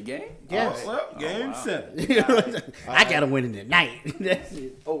right. In the game? Yes. Well, Game 7. I got to win in the night. That's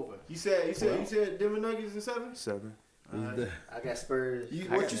it. Over. You said Denver Nuggets in 7? 7. I got Spurs.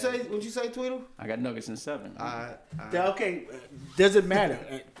 What you say, Tweedle? I got Nuggets in 7. Okay, does it matter?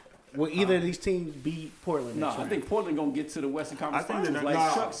 Will either of these teams beat Portland? No, next I round? think Portland gonna get to the Western Conference I think Finals, the- like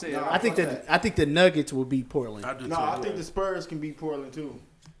no, Chuck said. no. I think the Nuggets will beat Portland. I do No, too. I think the Spurs can beat Portland too.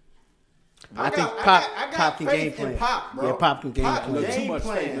 I think I got Pop can game faith in plan. Pop, bro. Yeah, Pop can game Pop plan. Look, too much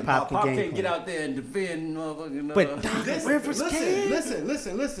Game faith in plan. Pop. Pop Pop can game can't get plan. out there and defend, motherfucking. But Doc Rivers can.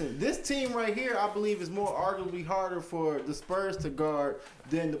 Listen. This team right here, I believe, is more arguably harder for the Spurs to guard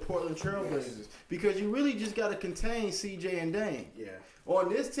than the Portland Trailblazers because you really just got to contain CJ and Dame. Yeah. On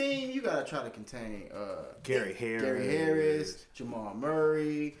this team, you got to try to contain Gary Harris, Jamal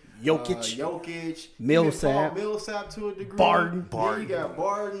Murray, Jokic, even Millsap. Paul Millsap to a degree. Barton. Then you got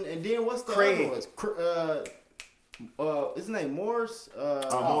Barton, and then what's the Craig. other ones? His name Morris.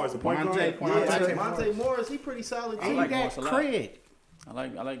 Morris, the point guard. Monte Monte Morris. He pretty solid And too. you like got Morris a lot. Craig. I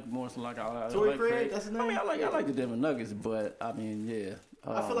like Morrison. I Torrey like Craig, Craig. that's his I mean, name? I like the Denver Nuggets, but I mean, yeah.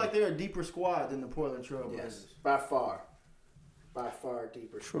 I feel like they're a deeper squad than the Portland Trailblazers. Yes, by far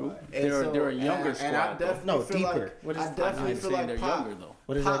deeper. True. Squad. They're a younger squad. And I definitely feel deeper. like What is, I definitely feel like they're Pop, younger though.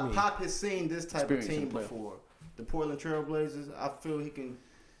 What does that mean? Pop has seen this type Experience of team in the playoffs. before. The Portland Trailblazers, I feel he can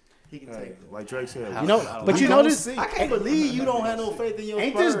take them. Like Drake said, You know, but you know this. I can't believe you don't have no faith in your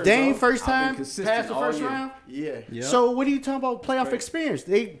Ain't Spurs, this Dame bro. first I've been time consistent past the all first year. round? Yeah. So what are you talking about playoff experience?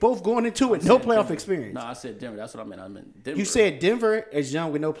 They both going into it, no playoff Denver. experience. No, I said Denver. That's what I meant. I meant Denver. You said Denver is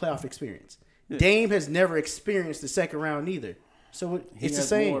young with no playoff experience. Dame has never experienced the second round either. So he it's the has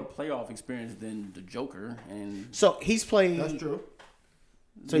same. more playoff experience than the Joker, and So he's played. That's true.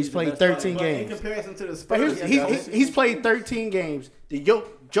 So he's the played best 13 But in games. comparison to the But Spurs, he's played 13 games. The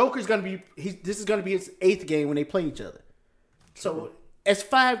Joker's gonna be. This is gonna be his 8th game when they play each other. So it's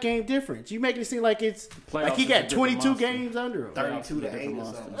 5-game difference. You making it seem like it's like he Playoffs got is a different 22 monster. games under him. 32 to 8 or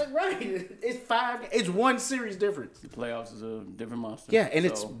monster. something. Right. It's 5. It's one series difference. the playoffs is a different monster. Yeah, and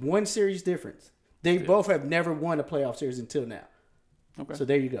it's So, one series difference. They both have never won a playoff series until now. okay. So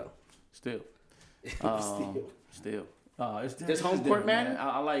there you go. Still. Still. It's Does it's home just court different, matter? man.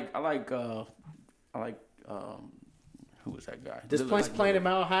 I like who was that guy? Does Lillard, playing a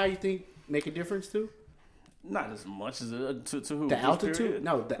mile high you think make a difference too? Not as much as to who? The Which altitude? period?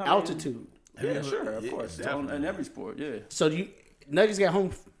 No, the I mean, altitude. Yeah, sure, of Yeah, course. definitely. In every sport, yeah. So Nuggets got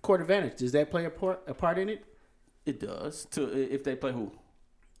home court advantage. Does that play a part in it? It does. If they play who?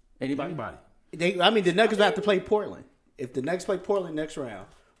 Anybody? The Nuggets will have to play Portland. If the Nuggets play Portland next round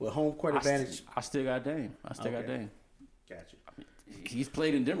with home court advantage, I still got Dame. Got Dame. Gotcha. He's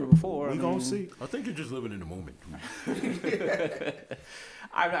played in Denver before. we gonna see. I think you're just living in the moment.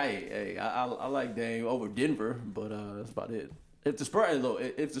 I like Dame over Denver, but that's about it. If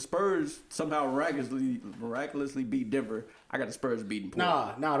the Spurs somehow miraculously beat Denver, I got the Spurs beating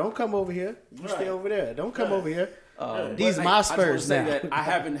Portland. Nah, don't come over here. You stay over there. Don't come over here. These But, my I just wanna Spurs say now. that I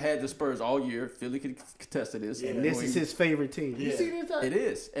haven't had the Spurs all year. Philly can contest to this. And this is his favorite team. You see this? It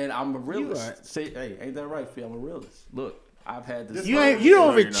is, and I'm a realist. right. Say, hey, ain't that right, Phil? I'm a realist. Look, I've had this. You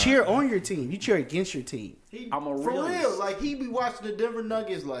don't even cheer on your team. You cheer against your team. I'm a For realist. real, like he be watching the Denver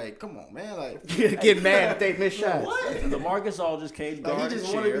Nuggets. Like, come on, man. Like, Get mad if they miss shots. what? The Marcus all just came to Like, guard he the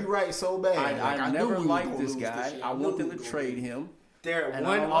just want to chair. be right so bad. Like, I knew never we was liked gonna this lose guy. shit. I knew want them we to was trade him. They're And I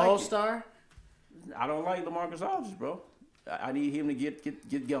one don't like All Star. I don't like LaMarcus Aldridge, bro. I need him to get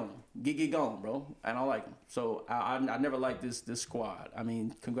going, get going, bro. I don't like him, so I never liked this squad. I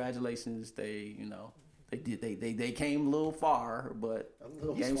mean, congratulations, they came a little far, but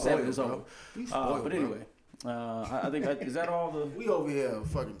game 7 is over. But anyway, I think is that all the. We over here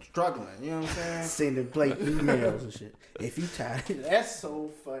fucking struggling. You know what I'm saying? Sending Blake emails and shit. If you tired, that's so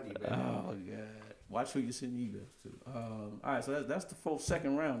funny, man. Oh god. Watch who you send emails to. All right, so that's the 4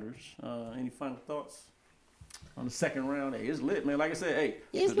 second rounders. Any final thoughts on the second round? Hey, it's lit, man. Like I said, hey,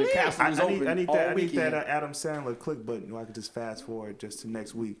 the castle is open I need all that weekend. Adam Sandler click button where I could just fast forward just to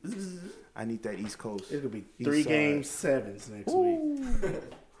next week. I need that East Coast. It's gonna be East 3 side. game 7s next week.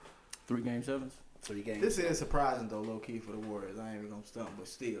 3 game 7s. 3 games. This is surprising though, low key for the Warriors. I ain't even gonna stump, but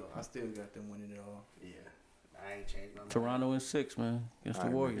still, I still got them winning it all. Yeah, I ain't changed my mind. Toronto in 6, man, against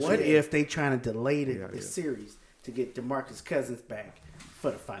the Warriors. What if they trying to delay the Yeah. series to get DeMarcus Cousins back for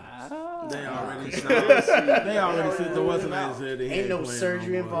the finals? They already said there wasn't any. Ain't no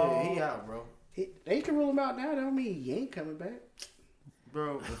surgery involved. Yeah, he out, bro. They can rule him out now. That don't mean he ain't coming back.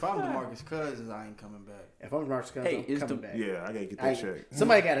 Bro, if I'm DeMarcus Cousins, I ain't coming back. If I'm DeMarcus Cousins, Hey, I'm coming back. Yeah, I gotta get that check.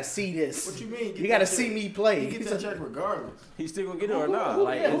 Somebody got to see this. What you mean? You got to see me play. He get that check regardless. He's still gonna get it or not? who-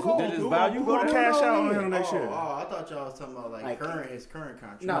 Like, yeah, who did his gonna- value Who go gonna down? cash out on him next year? Oh, I thought y'all was talking about like his current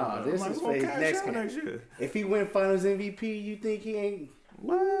contract. Nah, this Like, is who gonna his cash next out game. next year? If he win Finals MVP, you think he ain't?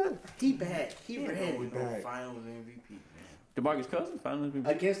 What? He bad. He He ain't ready. no Back. Finals MVP, man. DeMarcus Cousins finally.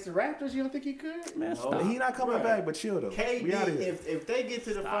 Against the Raptors, you don't think he could? Man, stop. He not coming Right. back, but chill though. KD, We out of here. if they get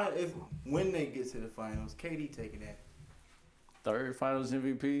to the final, when they get to the finals, KD taking that 3rd Finals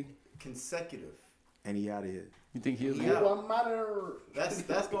MVP. consecutive. And he out of here. You think he'll? Yeah. What matter? That's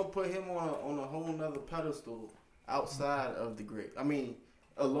gonna put him on a whole nother pedestal outside of the great. I mean,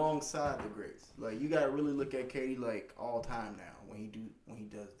 alongside the greats. Like you gotta really look at KD like all time now when he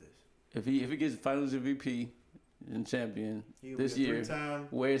does this. If he gets Finals MVP and champion He'll this be a year, three-time-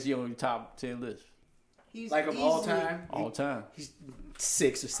 where is he on your top 10 list? He's Like of all easily- time? All time. He's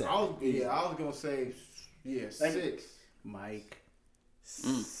 6 or 7. I was gonna say 6, Mike,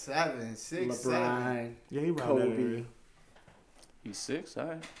 7, 6, 7. LeBron, Yeah, he around that Kobe, area. He's 6, all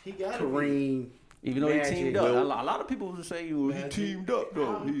right. He got Kareem. Even though Magic. he teamed up. Will. A lot of people would say he teamed up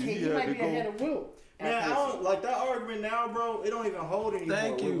though. He might be ahead of Will. Man, I don't like that argument now, bro. It don't even hold anymore.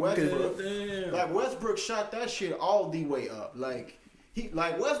 Thank you, Westbrook. damn. Like Westbrook shot that shit all the way up. Like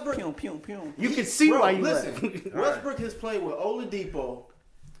Westbrook. Pew, pew, pew. You can see why you listen. left. Westbrook has played with Oladipo,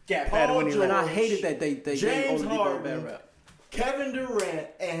 Paul George, And I hated that they James gave Oladipo a Harden, bad rap. Kevin Durant,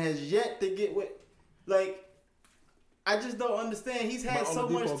 and has yet to get with. Like, I just don't understand. He's had so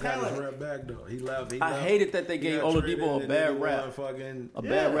much Got his talent. rap back though. He left. I hated that they He gave got Oladipo traded a and bad he rap. won A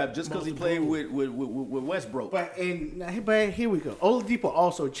bad rap just because he Most played improved. with Westbrook. But here we go. Oladipo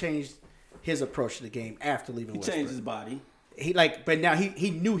also changed his approach to the game after leaving He Westbrook. changed his body. But now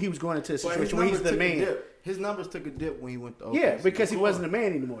he knew he was going into a But his situation where he's numbers the took a man. dip. His numbers took a dip when he went to OKC. Yeah, because he wasn't a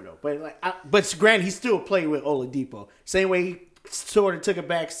man anymore though. But granted, he still played with Oladipo. Same way he sort of took a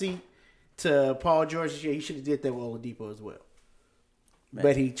back seat to Paul George. Yeah, he should have did that with Oladipo as well. Man.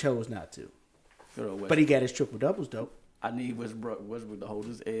 But he chose not to. But he got his triple doubles though. I need Westbrook to hold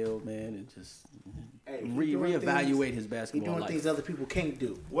his L, man, and just Hey, he doing reevaluate things- his He basketball doing life. things other people can't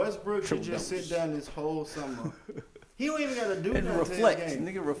do. Westbrook should Triple just doubles. sit down this whole summer. He don't even gotta do And nothing. reflect. To his game.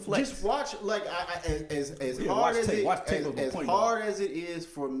 Nigga, reflect. Just watch, like, as Yeah, hard watch as tape. Watch tape of a as point hard as it is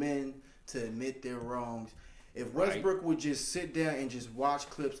for men to admit their wrongs. If Westbrook would just sit down and just watch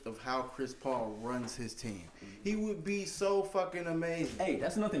clips of how Chris Paul runs his team, he would be so fucking amazing. Hey,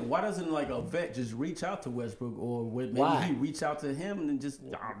 that's nothing. Why doesn't like a vet just reach out to Westbrook, or maybe Why? he reach out to him and just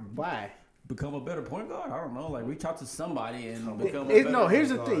Why? become a better point guard? I don't know. Like reach out to somebody and become. A better No, here's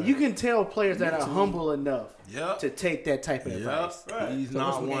the point thing. guard. You can tell players that are Mental. humble enough Yep. to take that type of Yep. advice. He's So not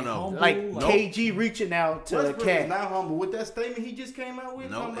Westbrook one ain't of humble. them. Like Nope. KG reaching out to Westbrook is Cat. not humble with that statement he just came out with.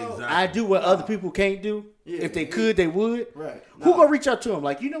 No, talking about- exactly. I do what other people can't do. Yeah, If they could, they would. Right. Who gonna reach out to him?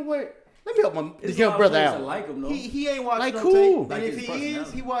 Like, you know what? Let me help my There's a young lot of brother players out. that like him though. He ain't watching Like no who? tape. Like And if his he is,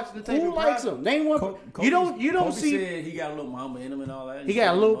 personality. he watching the tape. Who in likes private. him? Name one. Kobe- You don't Kobe see. said he got a little mama in him and all that. He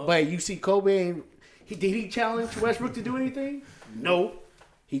got a little, but you see Kobe. And did he challenge Westbrook to do anything? No.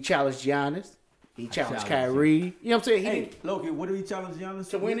 He challenged Giannis. He challenged challenged Kyrie. You know what I'm saying? He Hey, Loki, what do we challenge Giannis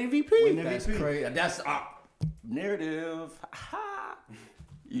to win Win MVP. That's MVP. crazy. That's narrative.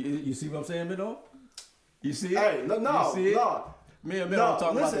 You see what I'm saying, Minnow? You see it? Hey, no, You see it? no. Me and Minnow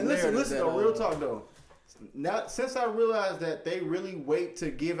talking about the narrative. Listen, that, though, real talk though. Now, since I realized that they really wait to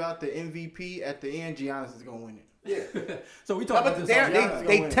give out the MVP at the end, Giannis is gonna win it. Yeah. So we talking about But this. they on Giannis gonna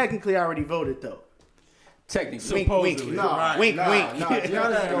they win. technically already voted though. technically. Wink, wink, Nah, wink, nah, wink, nah, Giannis is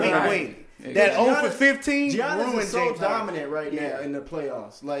gonna wink, win. wink. Yeah, That Giannis- 0 for 15 Giannis ruined is so James Harden. dominant right now Yeah. in the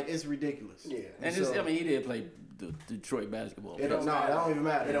playoffs. Like, it's ridiculous. Yeah. And So- I mean, he did play the Detroit basketball. It don't, that don't even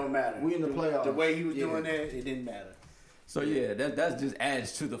matter. It don't matter. We in the playoffs. The way he was Yeah. doing that, it didn't matter. So yeah, that just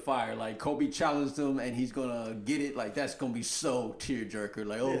adds to the fire. Like Kobe challenged him, and he's gonna get it. Like that's gonna be so tearjerker.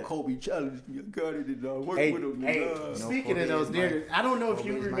 Like Kobe challenged me, I got it, and I worked Hey, with him. hey, and, speaking Kobe of those is narratives, I don't know if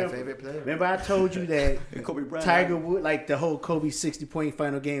you Kobe is my remember. favorite player. Remember, I told you that Kobe Bryant. Tiger Woods, like the whole Kobe 60-point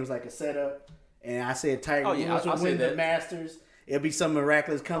final game was like a setup, and I said Tiger Oh, yeah, Woods I would said win the that. Masters. It'll be some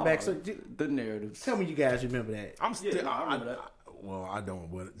miraculous comeback. Oh, So the narratives. tell me you guys remember that. I'm still. Yeah, I remember that. Well, I don't,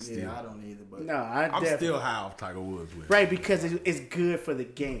 but still. Yeah, I don't either. But No, I I'm definitely still high off Tiger Woods with. right because it's good for the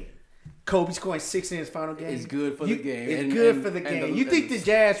game. Kobe scoring 60 in his final game. It's good for the game. It's And- good and- for the and game. the- You think and the the-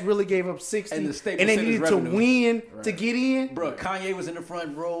 Jazz really gave up 60 and the and Staples they Center's needed to revenue. win to get in? Bro, Kanye was in the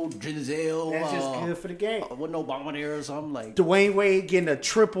front row. Giselle. That's just good for the game. With no bomber there or something like. Dwayne Wade getting a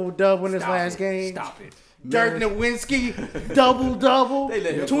triple double in his Stop last it. game. Stop it. Dirk Nowitzki double. They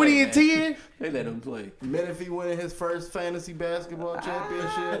let him 20 play, and 10. They let him play. Menifee winning his first fantasy basketball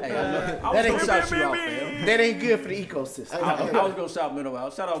championship. Hey, That I was ain't- gonna shout you out, fam. That ain't good for the ecosystem. I was gonna shout Minnow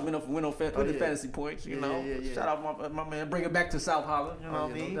out. Shout out Minnow for winning yeah. fantasy points. You know, yeah. shout out my man. Bring it back to South Holland. You know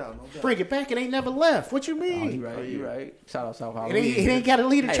what I mean? No doubt. Bring it back. It ain't never left. What you Oh, mean? you right. You right. Shout out South Holland. It ain't got to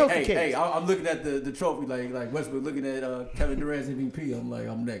lead a Hey, trophy hey, case. hey, I'm looking at the trophy like Westbrook looking at Kevin Durant's MVP. I'm like,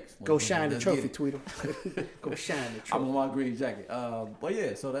 I'm next. Go shine the Let's trophy, get it. Tweedle. Go shine the I'm trophy. on my green jacket. But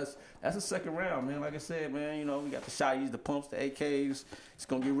yeah, so that's the second round, man. Like I said, man, you know, we got the shotties, the pumps, the AKs. It's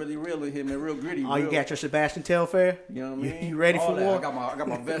gonna get really real in here, man. Real gritty. Oh, you real, got your Sebastian Telfair? You know what I mean? You ready All for that. war? I got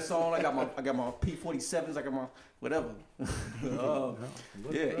my vest on. I got my P47s. I got my whatever.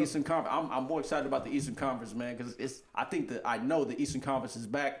 Yeah, Eastern Conference. I'm more excited about the Eastern Conference, man, because I know the Eastern Conference is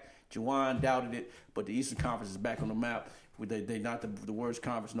back. Juwan doubted it, but the Eastern Conference is back on the map. They not the worst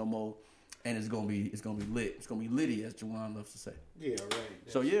conference no more, and it's gonna be lit. It's gonna be litty, as Juwan loves to say. Yeah, right.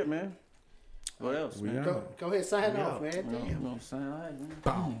 So yeah, man. What else, man? Go ahead, sign off, man. You know what I'm saying? All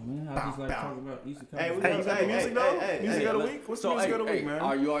right, man. I just like talking about Eastern Hey, Conference. we got music though? Music of the week? What's the music of the week,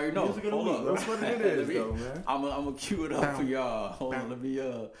 man? You already know. Music of the Hold week. up. That's what it is, though, man. I'm gonna cue it up for y'all. Hold on,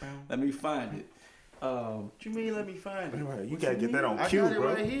 let me find it. What you mean? Let me find it. You gotta get that on cue, I got it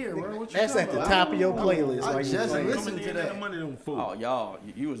bro. right here, bro. What you That's talking at the about? top of your playlist. I Like you just saying. listened to that. Oh, y'all,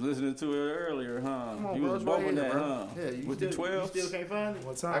 you was listening to it earlier, huh? Come on, you bro. was It's right bumping here, that, bro. huh? Yeah, you With still, the 12? You still can't find it?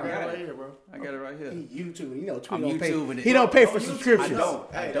 What I time? got it right here, bro. I got it right here. YouTube, you know, Tweet I'm don't pay. YouTubing it. He don't pay for I subscriptions.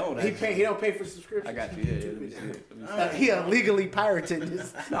 don't. I don't. He don't pay for subscriptions. I got you. Yeah, let me see it. Let me see it. He illegally pirated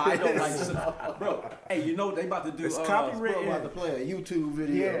this. No, I don't like bro. Hey, you know what they about to do? It's Bro, copywritten. about to play a YouTube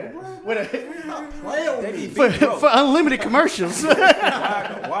video. Yeah. With Play on They me. be big, bro. for unlimited commercials.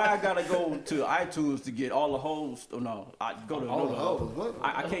 Why I gotta go to iTunes to get all the hoes? Oh, no, I go to All the hoes. What?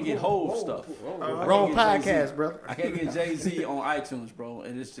 I can't get hoes stuff. Wrong podcast, brother. I can't get Jay-Z on iTunes, bro,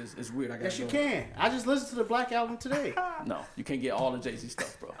 and it's weird. I gotta Yes, you go. can. I just listened to the Black Album today. No, you can't get all the Jay-Z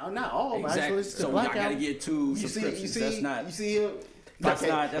stuff, bro. Not all, but I just Exactly. listened to So the I Black gotta Album. get 2 You see, subscriptions. That's not. you see him? That's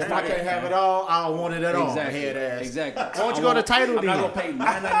not. That's If not I can't it, have man. it all, I don't want it at all. Exactly. Head ass. Exactly. Why don't you go to Tidal I'm not then? gonna pay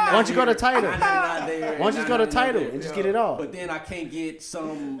 $9.99. Why don't you go to Tidal? $9.99 there, Why don't you just go to $9.99 Tidal there. and just get it all? But then I can't get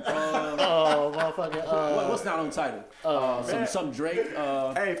some. Oh, motherfucker. What's not on Tidal? Some Drake.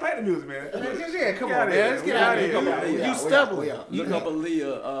 Hey, play the music, man. Yeah, come Get on, out of here. man. Let's get We out of out here. here. You stubborn. Look up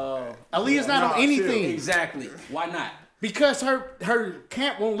Aaliyah. Aaliyah's not on anything Exactly. Why not? because her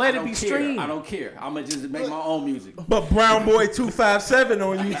camp won't let it be streamed. I don't care. I'm gonna just make my own music. But Brown Boy 257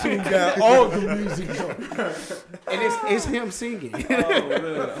 on YouTube got all the music. And it's him singing.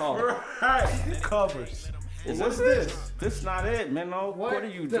 Right. Covers. What's this? This not it, man. No. What are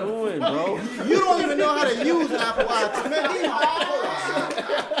you doing, bro? You don't even know how to use Apple Watch, man.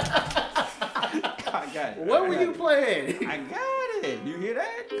 I got it. What were you playing? I got it. You hear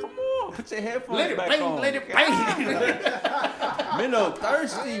that? Come on. Put your headphones Let it back bang, on. let it bang. Minnow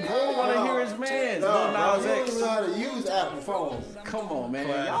thirsty, bro. Want to hear his man. Lil Nas You don't X. even know how to use Apple phones. Come on, man.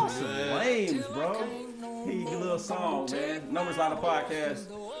 Y'all some lames, bro. He a little song, man. Numbers Louder Podcast.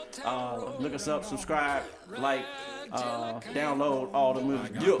 Look us up, subscribe, like, download all the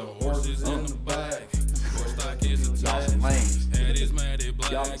music. Yo. Horses in the back. Y'all some lames.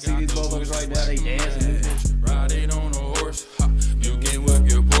 Y'all see these motherfuckers right now, they dancing. Riding on a horse.